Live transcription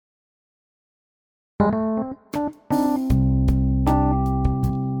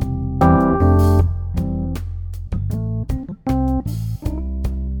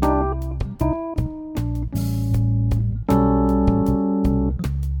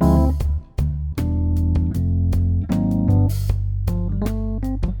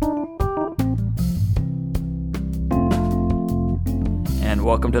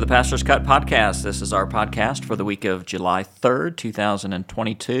Welcome to the Pastor's Cut Podcast. This is our podcast for the week of July 3rd,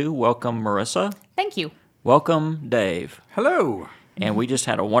 2022. Welcome, Marissa. Thank you. Welcome, Dave. Hello. And we just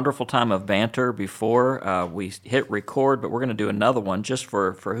had a wonderful time of banter before we hit record, but we're going to do another one just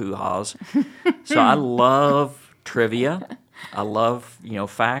for hoo-haws. So I love trivia. I love,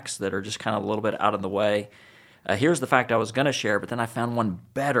 facts that are just kind of a little bit out of the way. Here's the fact I was going to share, but then I found one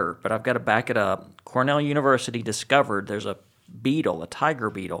better, but I've got to back it up. Cornell University discovered there's a beetle, a tiger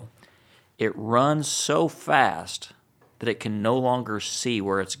beetle. It runs so fast that it can no longer see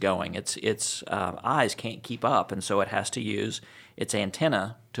where it's going. Its eyes can't keep up, and so it has to use its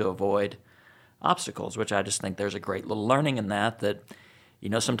antenna to avoid obstacles, which I just think there's a great little learning in that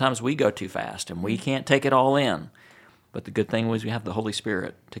sometimes we go too fast and we can't take it all in. But the good thing was we have the Holy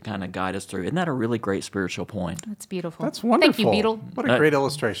Spirit to kind of guide us through. Isn't that a really great spiritual point? That's beautiful. That's wonderful. Thank you, Beetle. What a great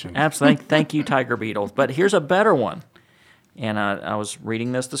illustration. Absolutely. Thank you, Tiger Beetle. But here's a better one. And I was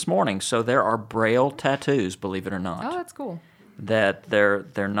reading this morning. So there are Braille tattoos, believe it or not. Oh, that's cool. That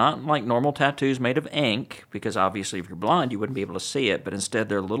they're not like normal tattoos made of ink, because obviously if you're blind, you wouldn't be able to see it. But instead,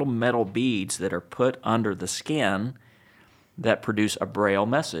 they're little metal beads that are put under the skin that produce a Braille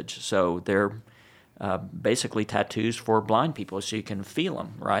message. So they're basically tattoos for blind people, so you can feel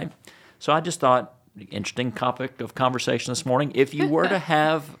them, right? So I just thought, interesting topic of conversation this morning. If you were to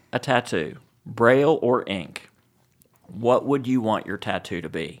have a tattoo, Braille or ink, what would you want your tattoo to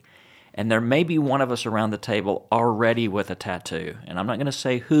be? And there may be one of us around the table already with a tattoo, and I'm not going to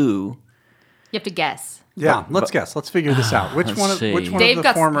say who. You have to guess. Yeah, let's guess. Let's figure this out. Which one of Dave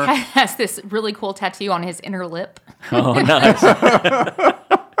the former... has this really cool tattoo on his inner lip. Oh, nice.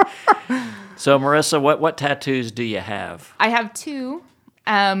 So, Marissa, what tattoos do you have? I have two.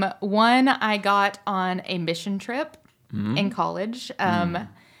 One I got on a mission trip in college.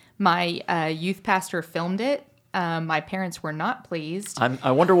 My youth pastor filmed it. My parents were not pleased.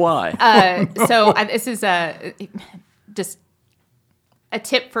 I wonder why. This is just a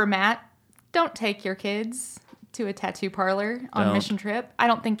tip for Matt. Don't take your kids to a tattoo parlor on mission trip. I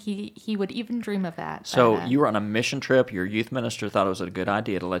don't think he would even dream of that. So you were on a mission trip. Your youth minister thought it was a good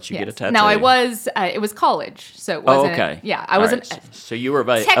idea to let you get a tattoo. No, it was college, so it wasn't. Oh, okay. Yeah, I wasn't. Right. So you were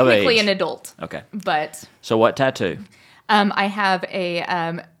technically of age. An adult. Okay. But so what tattoo? I have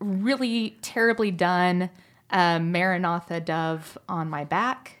a really terribly done Maranatha dove on my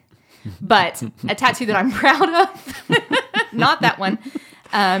back, but a tattoo that I'm proud of, not that one,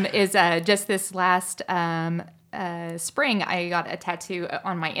 is just this last spring, I got a tattoo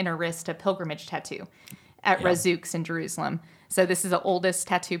on my inner wrist, a pilgrimage tattoo at Razouks in Jerusalem. So this is the oldest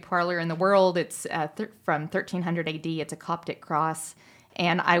tattoo parlor in the world. It's from 1300 AD. It's a Coptic cross.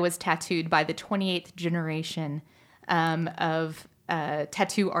 And I was tattooed by the 28th generation of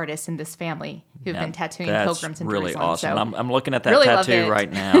tattoo artists in this family who've been tattooing pilgrims in really Jerusalem. Awesome. So I'm looking at that really tattoo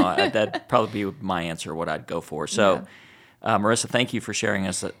right now. That'd probably be my answer, what I'd go for. So, Marissa, thank you for sharing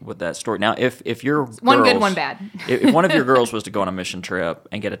us with that story. Now, if your one good, one bad. if one of your girls was to go on a mission trip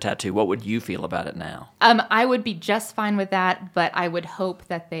and get a tattoo, what would you feel about it now? I would be just fine with that, but I would hope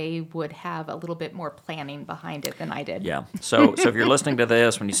that they would have a little bit more planning behind it than I did. Yeah. So if you're listening to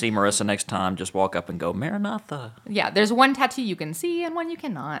this, when you see Marissa next time, just walk up and go, Maranatha. Yeah, there's one tattoo you can see and one you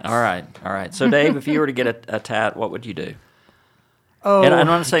cannot. All right. So, Dave, if you were to get a tat, what would you do? Oh, and I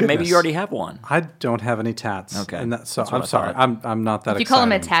want to say, goodness. maybe you already have one. I don't have any tats. Okay. And so That's what I'm I sorry. thought. I'm not that excited. If you call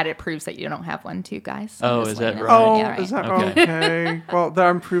him a tat, it proves that you don't have one too, guys. Oh, is that right? Oh, Yeah, right. is that Okay. okay? Well,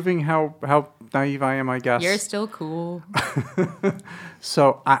 I'm proving how naive I am, I guess. You're still cool.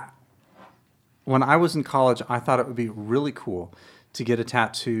 So when I was in college, I thought it would be really cool to get a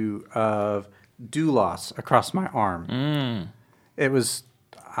tattoo of doulos across my arm. It was...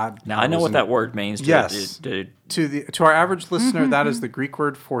 Now, I know what that word means. Yes. To our average listener, that is the Greek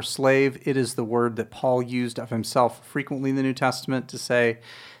word for slave. It is the word that Paul used of himself frequently in the New Testament to say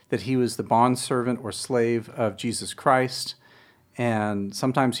that he was the bondservant or slave of Jesus Christ. And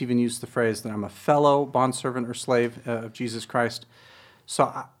sometimes he even used the phrase that I'm a fellow bondservant or slave of Jesus Christ.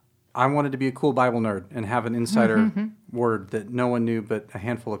 So I wanted to be a cool Bible nerd and have an insider word that no one knew but a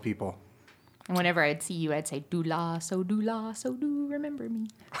handful of people. And whenever I'd see you, I'd say, do remember me.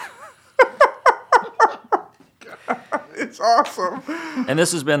 It's awesome. And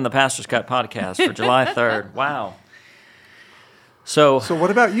this has been the Pastor's Cut Podcast for July 3rd. Wow. So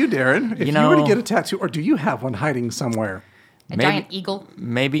what about you, Darren? If you were to know- get a tattoo, or do you have one hiding somewhere? A giant eagle.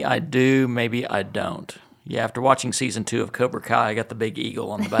 maybe I do, maybe I don't. Yeah, after watching season 2 of Cobra Kai, I got the big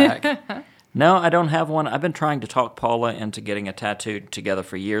eagle on the back. No, I don't have one. I've been trying to talk Paula into getting a tattoo together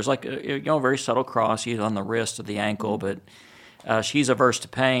for years, like a very subtle cross, either on the wrist or the ankle. But she's averse to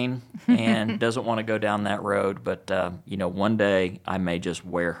pain and doesn't want to go down that road. But one day I may just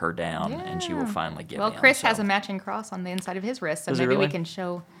wear her down, and she will finally give Well, in. Chris So- has a matching cross on the inside of his wrist, so Does he maybe we really? can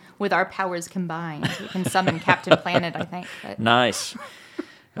show with our powers combined. We can summon Captain Planet, I think. But Nice.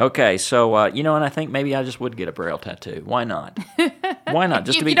 Okay, so and I think maybe I just would get a Braille tattoo. Why not? Why not?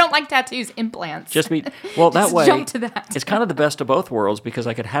 Just if to be you don't like tattoos, implants. just be well that Just way. jump to that. It's kind of the best of both worlds because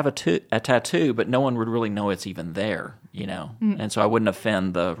I could have a tattoo, but no one would really know it's even there, and so I wouldn't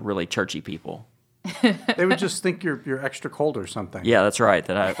offend the really churchy people. They would just think you're extra cold or something. Yeah, that's right.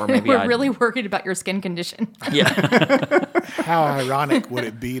 Or maybe We're I'd- really worried about your skin condition. Yeah. How ironic would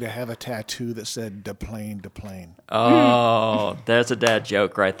it be to have a tattoo that said "deplane, deplane"? Oh, there's a dad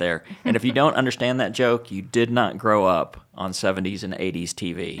joke right there. And if you don't understand that joke, you did not grow up on 70s and 80s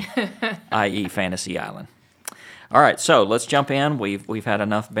TV, i.e. Fantasy Island. All right, so let's jump in. We've had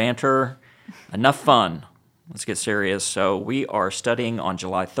enough banter, enough fun. Let's get serious. So we are studying on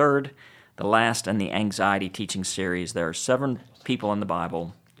July 3rd, the last in the anxiety teaching series. There are 7 people in the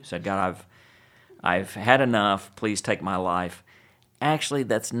Bible who said, God, I've had enough. Please take my life. Actually,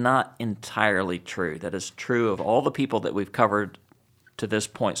 that's not entirely true. That is true of all the people that we've covered to this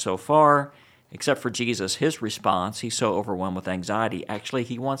point so far, except for Jesus. His response, he's so overwhelmed with anxiety. Actually,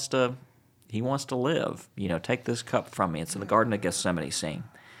 he wants to live. Take this cup from me. It's in the Garden of Gethsemane scene.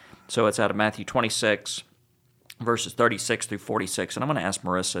 So it's out of Matthew 26, verses 36 through 46. And I'm going to ask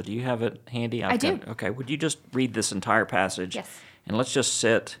Marissa, do you have it handy? I do. Okay, would you just read this entire passage? Yes. And let's just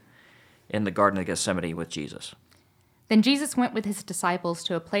sit in the Garden of Gethsemane with Jesus. Then Jesus went with his disciples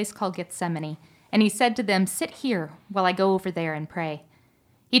to a place called Gethsemane, and he said to them, "Sit here while I go over there and pray."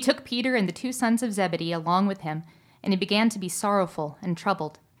 He took Peter and the 2 sons of Zebedee along with him, and he began to be sorrowful and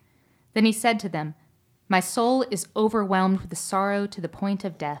troubled. Then he said to them, "My soul is overwhelmed with sorrow to the point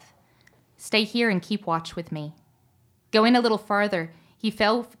of death. Stay here and keep watch with me." Going a little farther, he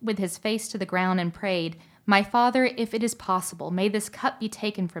fell with his face to the ground and prayed, "My Father, if it is possible, may this cup be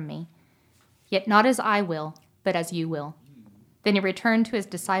taken from me. Yet not as I will, but as you will." Then he returned to his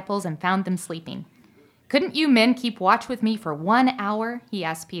disciples and found them sleeping. "Couldn't you men keep watch with me for 1 hour?" he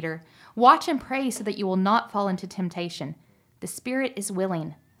asked Peter. "Watch and pray so that you will not fall into temptation. The spirit is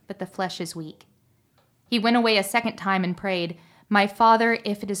willing, but the flesh is weak." He went away a second time and prayed, "My Father,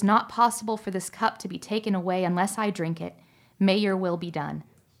 if it is not possible for this cup to be taken away unless I drink it, may your will be done."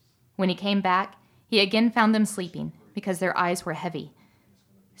 When he came back, he again found them sleeping, because their eyes were heavy.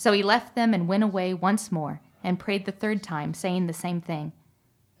 So he left them and went away once more, and prayed the 3rd time, saying the same thing.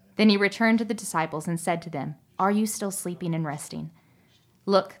 Then he returned to the disciples and said to them, "Are you still sleeping and resting?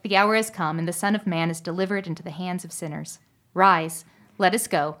 Look, the hour has come, and the Son of Man is delivered into the hands of sinners. Rise, let us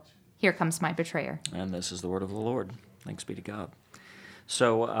go. Here comes my betrayer." And this is the word of the Lord. Thanks be to God.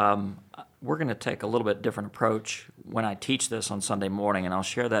 So we're going to take a little bit different approach when I teach this on Sunday morning, and I'll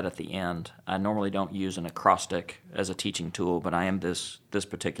share that at the end. I normally don't use an acrostic as a teaching tool, but I am this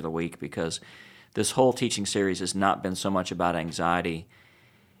particular week because this whole teaching series has not been so much about anxiety.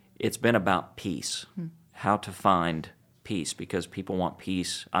 It's been about peace, how to find peace, because people want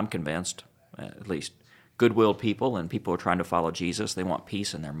peace. I'm convinced, at least good-willed people and people who are trying to follow Jesus, they want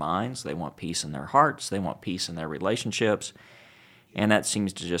peace in their minds, they want peace in their hearts, they want peace in their relationships, and that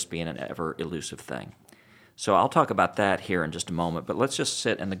seems to just be an ever-elusive thing. So I'll talk about that here in just a moment, but let's just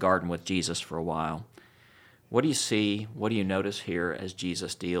sit in the garden with Jesus for a while. What do you see, what do you notice here as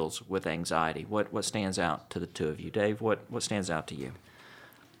Jesus deals with anxiety? What stands out to the two of you? Dave, what stands out to you?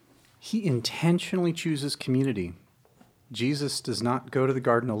 He intentionally chooses community. Jesus does not go to the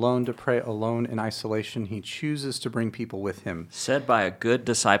garden alone to pray alone in isolation. He chooses to bring people with him. Said by a good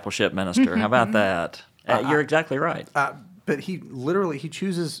discipleship minister. How about that? You're exactly right. But he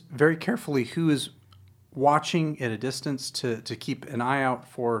chooses very carefully who is watching at a distance to keep an eye out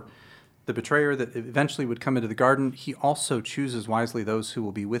for the betrayer that eventually would come into the garden. He also chooses wisely those who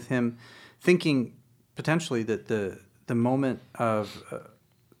will be with him, thinking potentially that the moment of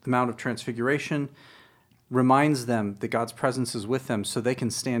the Mount of Transfiguration reminds them that God's presence is with them so they can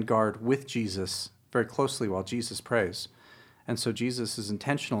stand guard with Jesus very closely while Jesus prays. And so Jesus is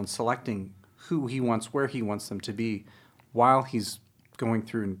intentional in selecting who he wants, where he wants them to be while he's going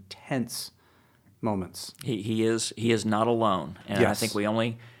through intense moments. He is not alone. And I Yes. think we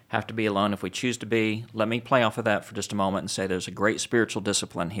only have to be alone if we choose to be. Let me play off of that for just a moment and say there's a great spiritual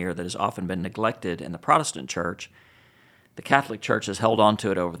discipline here that has often been neglected in the Protestant church The Catholic Church has held on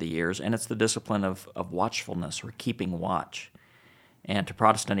to it over the years, and it's the discipline of watchfulness or keeping watch. And to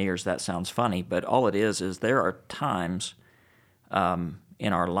Protestant ears, that sounds funny, but all it is there are times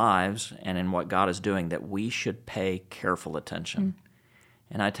in our lives and in what God is doing that we should pay careful attention.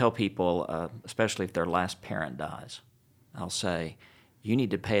 And I tell people, especially if their last parent dies, I'll say, you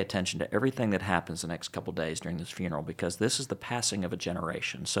need to pay attention to everything that happens the next couple days during this funeral, because this is the passing of a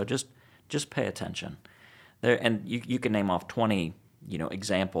generation. So just pay attention. And you can name off 20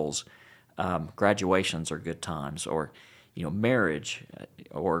 examples. Graduations are good times, or marriage,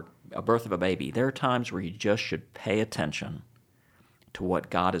 or a birth of a baby. There are times where you just should pay attention to what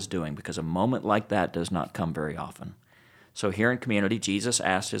God is doing, because a moment like that does not come very often. So here in community, Jesus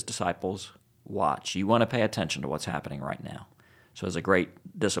asked his disciples, watch. You want to pay attention to what's happening right now. So it's a great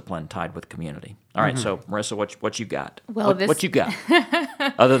discipline tied with community. All right, so Marissa, what you got? Well, what you got?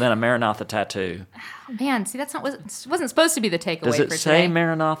 Other than a Maranatha tattoo. Man, see, that's wasn't supposed to be the takeaway Does for it today. say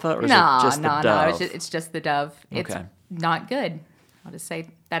Maranatha, or is it just the dove? No, it's just the dove. It's Okay. not good. I'll just say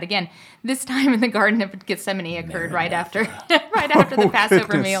that again. This time in the Garden of Gethsemane occurred right after the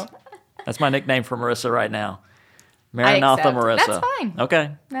Passover meal. That's my nickname for Marissa right now. I Maranatha accept. Marissa. That's fine.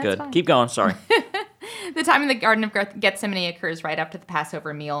 Okay, That's good. fine. Keep going, sorry. The time in the Garden of Gethsemane occurs right after the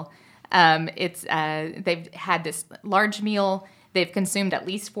Passover meal. They've had this large meal. They've consumed at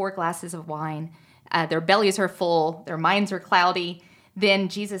least 4 glasses of wine. Their bellies are full. Their minds are cloudy. Then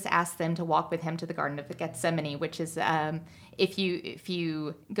Jesus asks them to walk with him to the Garden of Gethsemane, which is, if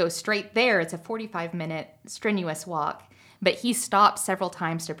you go straight there, it's a 45-minute strenuous walk. But he stops several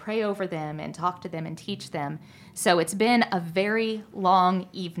times to pray over them and talk to them and teach them. So it's been a very long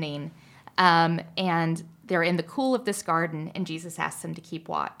evening. And they're in the cool of this garden, and Jesus asks them to keep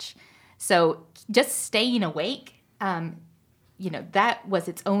watch. So just staying awake, that was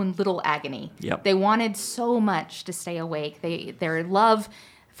its own little agony. Yep. They wanted so much to stay awake. Their love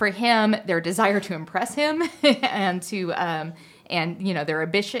for him, their desire to impress him, and their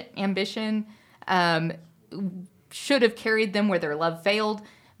ambition should have carried them where their love failed.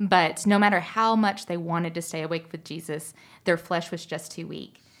 But no matter how much they wanted to stay awake with Jesus, their flesh was just too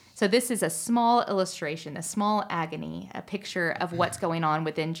weak. So this is a small illustration, a small agony, a picture of what's going on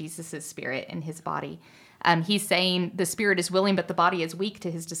within Jesus' spirit and his body. He's saying the spirit is willing, but the body is weak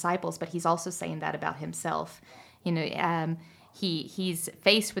to his disciples, but he's also saying that about himself. He's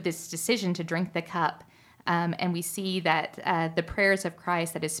faced with this decision to drink the cup, and we see that the prayers of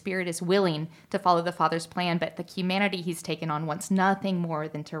Christ, that his spirit is willing to follow the Father's plan, but the humanity he's taken on wants nothing more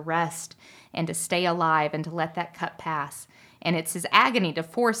than to rest and to stay alive and to let that cup pass. And it's his agony to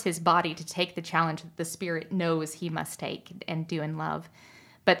force his body to take the challenge that the Spirit knows he must take and do in love.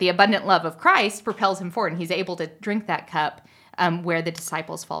 But the abundant love of Christ propels him forward, and he's able to drink that cup where the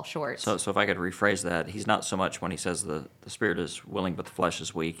disciples fall short. So if I could rephrase that, he's not so much, when he says the spirit is willing but the flesh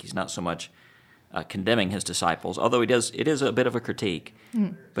is weak, he's not so much condemning his disciples, although it is a bit of a critique,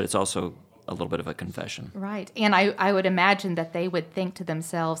 but it's also a little bit of a confession. Right. And I would imagine that they would think to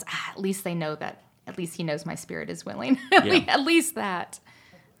themselves, at least they know that. At least he knows my spirit is willing. At least that.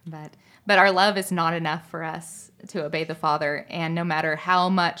 But our love is not enough for us to obey the Father. And no matter how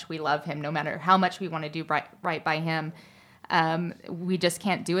much we love him, no matter how much we want to do right by him, we just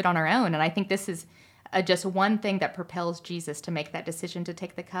can't do it on our own. And I think this is just one thing that propels Jesus to make that decision to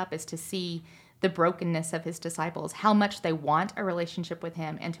take the cup, is to see the brokenness of his disciples, how much they want a relationship with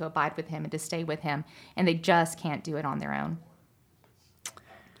him and to abide with him and to stay with him. And they just can't do it on their own.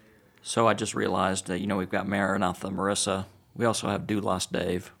 So I just realized that, we've got Maranatha Marissa. We also have Doulos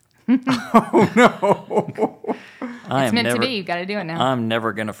Dave. Oh, no. It's meant to be. You've got to do it now. I'm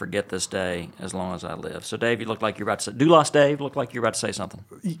never going to forget this day as long as I live. So, Dave, you look like you're about to say... Doulos Dave, look like you're about to say something.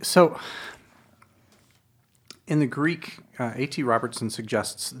 So, in the Greek, A.T. Robertson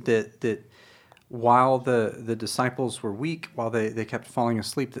suggests that while the disciples were weak, while they kept falling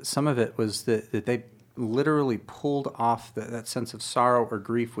asleep, that some of it was that they literally pulled off that sense of sorrow or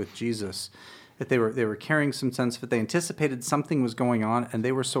grief with Jesus, that they were carrying some sense of it. They anticipated something was going on, and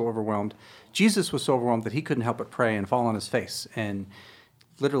they were so overwhelmed. Jesus was so overwhelmed that he couldn't help but pray and fall on his face and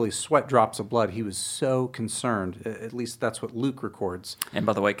literally sweat drops of blood. He was so concerned. At least that's what Luke records. And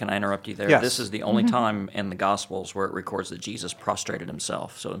by the way, can I interrupt you there? Yes. This is the only time in the Gospels where it records that Jesus prostrated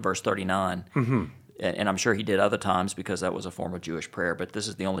himself. So in verse 39, and I'm sure he did other times because that was a form of Jewish prayer, but this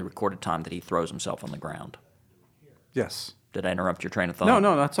is the only recorded time that he throws himself on the ground. Yes. Did I interrupt your train of thought?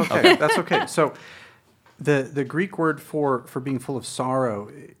 No, that's okay. That's okay. So the Greek word for being full of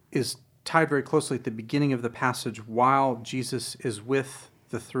sorrow is tied very closely at the beginning of the passage while Jesus is with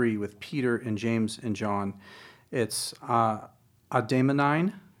the three, with Peter and James and John. It's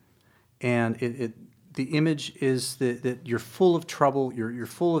adaimonine, and the image is that you're full of trouble, you're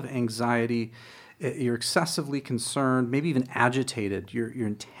full of anxiety, you're excessively concerned, maybe even agitated. You're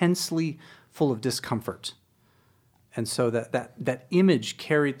intensely full of discomfort. And so that image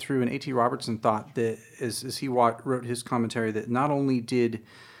carried through, and A.T. Robertson thought that, as he wrote his commentary, that not only did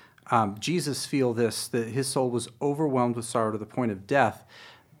Jesus feel this, that his soul was overwhelmed with sorrow to the point of death,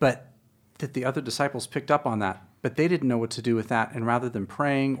 but that the other disciples picked up on that. But they didn't know what to do with that, and rather than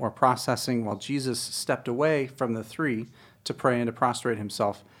praying or processing while Jesus stepped away from the three to pray and to prostrate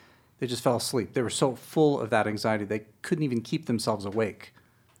himself, they just fell asleep. They were so full of that anxiety, they couldn't even keep themselves awake.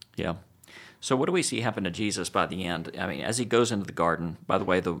 Yeah. So what do we see happen to Jesus by the end? I mean, as he goes into the garden, by the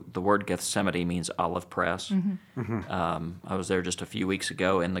way, the word Gethsemane means olive press. I was there just a few weeks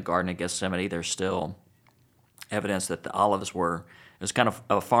ago in the Garden of Gethsemane. There's still evidence that the olives it was kind of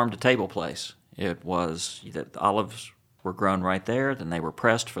a farm-to-table place. It was that the olives were grown right there, then they were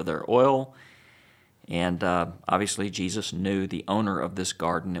pressed for their oil. And obviously Jesus knew the owner of this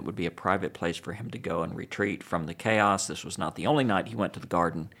garden. It would be a private place for him to go and retreat from the chaos. This was not the only night he went to the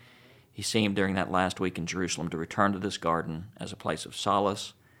garden. He seemed during that last week in Jerusalem to return to this garden as a place of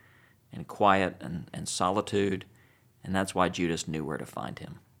solace and quiet and solitude, and that's why Judas knew where to find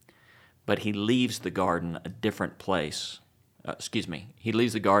him. But he leaves the garden a different place. He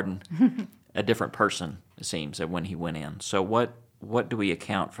leaves the garden a different person, it seems, than when he went in. So what do we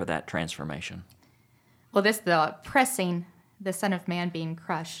account for that transformation? Well, the pressing, the Son of Man being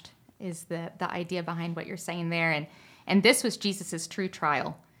crushed, is the idea behind what you're saying there. And this was Jesus' true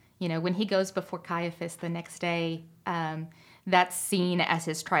trial. You know, when he goes before Caiaphas the next day, that's seen as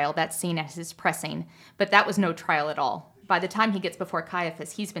his trial. That's seen as his pressing. But that was no trial at all. By the time he gets before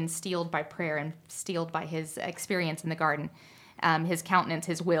Caiaphas, he's been steeled by prayer and steeled by his experience in the garden. His countenance,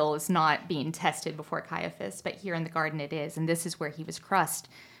 his will is not being tested before Caiaphas, but here in the garden it is. And this is where he was crushed,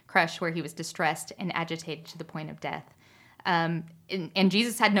 where he was distressed and agitated to the point of death. And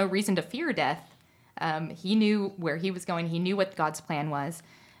Jesus had no reason to fear death. He knew where he was going. He knew what God's plan was.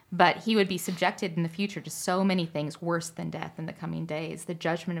 But he would be subjected in the future to so many things worse than death in the coming days. The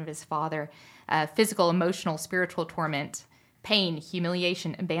judgment of his Father, physical, emotional, spiritual torment, pain,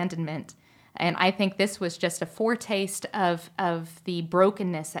 humiliation, abandonment. And I think this was just a foretaste of the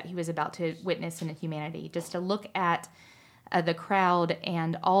brokenness that he was about to witness in humanity. Just to look at the crowd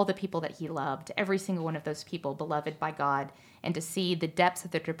and all the people that he loved, every single one of those people beloved by God, and to see the depths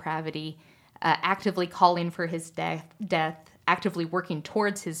of their depravity, actively calling for his death, actively working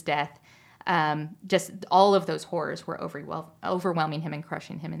towards his death. Just all of those horrors were overwhelming him and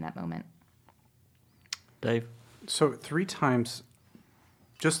crushing him in that moment. Dave? So 3 times,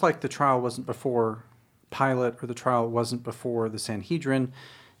 just like the trial wasn't before Pilate or the trial wasn't before the Sanhedrin,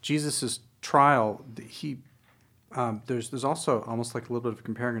 Jesus' trial, there's also almost like a little bit of a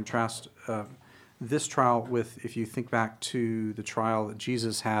compare and contrast this trial with, if you think back to the trial that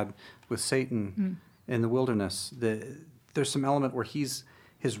Jesus had with Satan in the wilderness, there's some element where his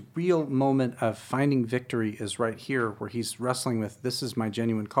real moment of finding victory is right here, where he's wrestling with, this is my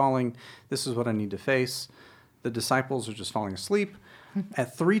genuine calling, this is what I need to face. The disciples are just falling asleep.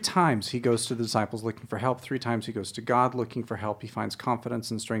 At 3 times he goes to the disciples looking for help. 3 times he goes to God looking for help. He finds confidence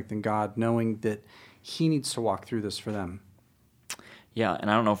and strength in God, knowing that he needs to walk through this for them. Yeah,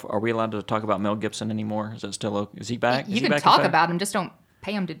 and I don't know, are we allowed to talk about Mel Gibson anymore? Is that still, is he back? You can talk about him, just don't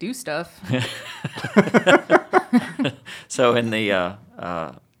pay him to do stuff. So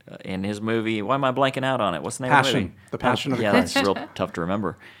in his movie, why am I blanking out on it? What's the name of the movie? The Passion of the Christ. Christ. Yeah, that's real tough to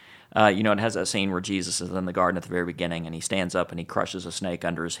remember. It has that scene where Jesus is in the garden at the very beginning, and he stands up and he crushes a snake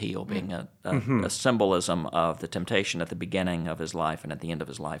under his heel, being a symbolism of the temptation at the beginning of his life, and at the end of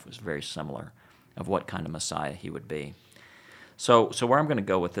his life was very similar of what kind of Messiah he would be. So where I'm going to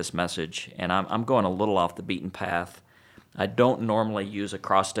go with this message, and I'm going a little off the beaten path. I don't normally use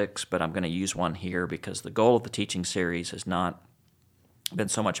acrostics, but I'm going to use one here because the goal of the teaching series has not been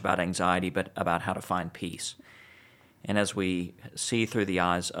so much about anxiety, but about how to find peace. And as we see through the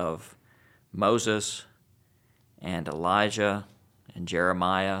eyes of Moses and Elijah and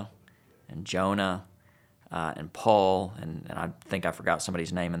Jeremiah and Jonah and Paul, and I think I forgot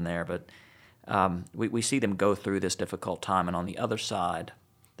somebody's name in there, but we see them go through this difficult time, and on the other side,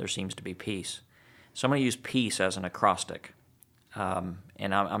 there seems to be peace. So I'm going to use peace as an acrostic. And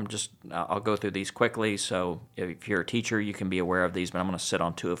I'll go through these quickly, so if you're a teacher, you can be aware of these, but I'm going to sit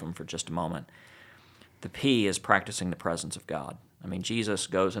on 2 of them for just a moment. The P is practicing the presence of God. I mean, Jesus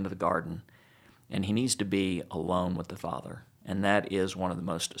goes into the garden, and he needs to be alone with the Father, and that is one of the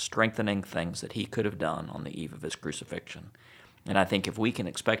most strengthening things that he could have done on the eve of his crucifixion. And I think if we can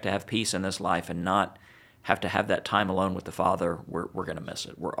expect to have peace in this life and not have to have that time alone with the Father, we're going to miss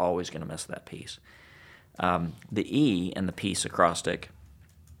it. We're always going to miss that peace. The E in the peace acrostic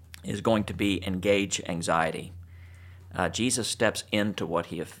is going to be engage anxiety. Jesus steps into what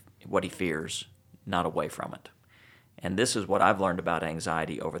he fears, not away from it. And this is what I've learned about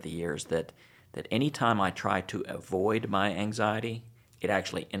anxiety over the years, that any time I try to avoid my anxiety, it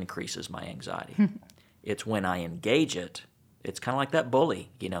actually increases my anxiety. It's when I engage it, it's kind of like that bully,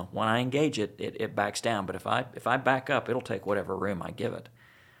 when I engage it, it backs down. But if I back up, it'll take whatever room I give it.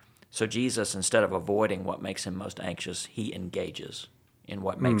 So Jesus, instead of avoiding what makes him most anxious, he engages in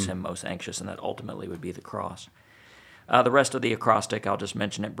what makes him most anxious, and that ultimately would be the cross. The rest of the acrostic, I'll just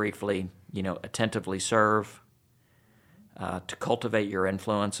mention it briefly. Attentively serve. To cultivate your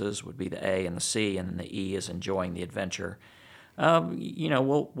influences would be the A and the C, and then the E is enjoying the adventure.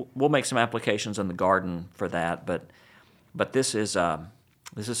 We'll make some applications in the garden for that, but this is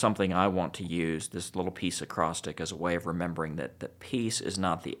something I want to use, this little peace acrostic, as a way of remembering that peace is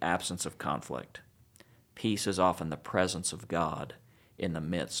not the absence of conflict. Peace is often the presence of God in the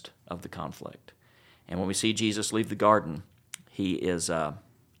midst of the conflict. And when we see Jesus leave the garden, he's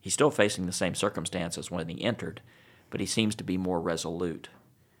still facing the same circumstances when he entered, but he seems to be more resolute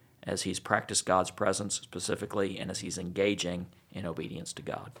as he's practiced God's presence specifically and as he's engaging in obedience to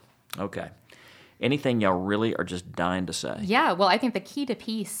God. Okay. Anything y'all really are just dying to say? Yeah, well, I think the key to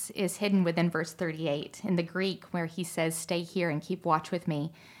peace is hidden within verse 38. In the Greek, where he says, stay here and keep watch with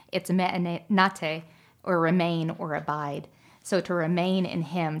me, it's me'enate, or remain or abide. So to remain in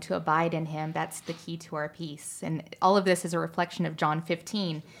him, to abide in him, that's the key to our peace. And all of this is a reflection of John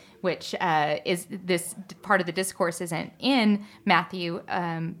 15, which is this part of the discourse isn't in Matthew,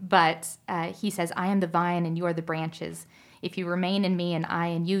 but he says, I am the vine and you are the branches. If you remain in me and I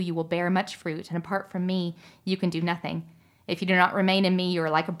in you, you will bear much fruit. And apart from me, you can do nothing. If you do not remain in me, you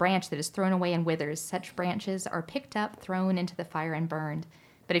are like a branch that is thrown away and withers. Such branches are picked up, thrown into the fire, and burned.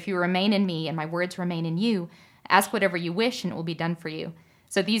 But if you remain in me and my words remain in you, ask whatever you wish and it will be done for you.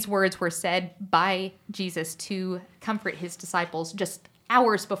 So these words were said by Jesus to comfort his disciples just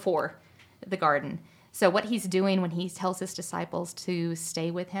hours before the garden. So what he's doing when he tells his disciples to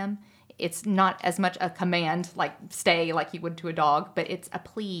stay with him, it's not as much a command, like stay like you would to a dog, but it's a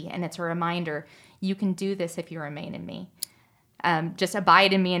plea and it's a reminder. You can do this if you remain in me. Just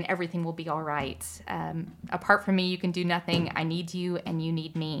abide in me and everything will be all right. Apart from me, you can do nothing. I need you and you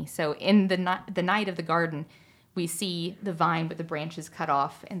need me. So in the night of the garden, we see the vine with the branches cut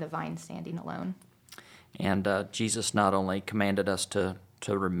off and the vine standing alone. And Jesus not only commanded us to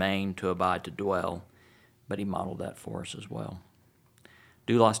remain, to abide, to dwell, but he modeled that for us as well.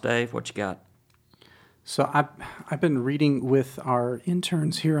 Doulos Dave, what you got? So I've been reading with our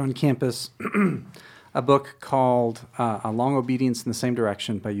interns here on campus a book called A Long Obedience in the Same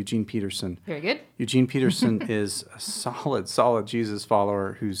Direction by Eugene Peterson. Very good. Eugene Peterson is a solid Jesus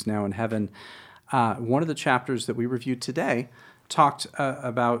follower who's now in heaven. One of the chapters that we reviewed today talked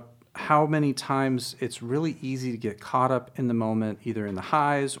about how many times it's really easy to get caught up in the moment, either in the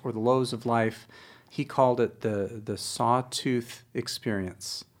highs or the lows of life. He called it the sawtooth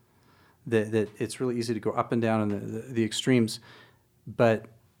experience, that it's really easy to go up and down in the extremes. But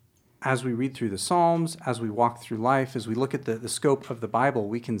as we read through the Psalms, as we walk through life, as we look at the scope of the Bible,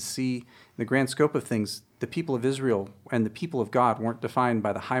 we can see in the grand scope of things, the people of Israel and the people of God weren't defined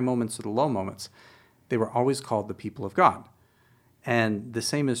by the high moments or the low moments. They were always called the people of God. And the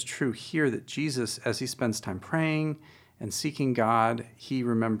same is true here, that Jesus, as he spends time praying and seeking God, he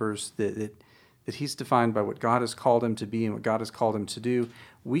remembers that he's defined by what God has called him to be and what God has called him to do.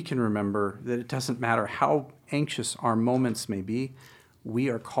 We can remember that it doesn't matter how anxious our moments may be, we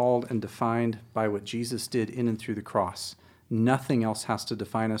are called and defined by what Jesus did in and through the cross. Nothing else has to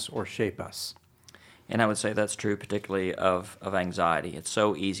define us or shape us. And I would say that's true particularly of anxiety. It's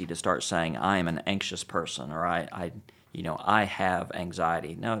so easy to start saying, I am an anxious person, or I have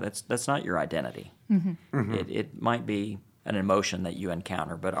anxiety. No, that's not your identity. Mm-hmm. Mm-hmm. It might be an emotion that you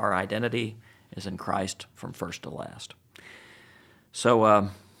encounter, but our identity is in Christ from first to last. So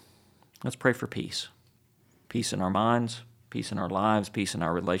let's pray for peace. Peace in our minds, peace in our lives, peace in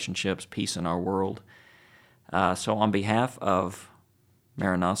our relationships, peace in our world. So on behalf of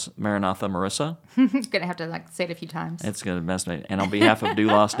Maranatha Marissa. Going to have to say it a few times. It's going to mess me. And on behalf of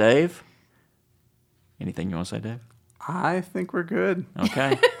Doulos Dave, anything you want to say, Dave? I think we're good.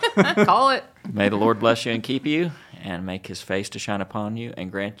 Okay. Call it. May the Lord bless you and keep you, and make his face to shine upon you,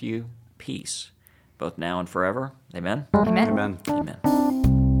 and grant you peace, both now and forever. Amen? Amen. Amen. Amen.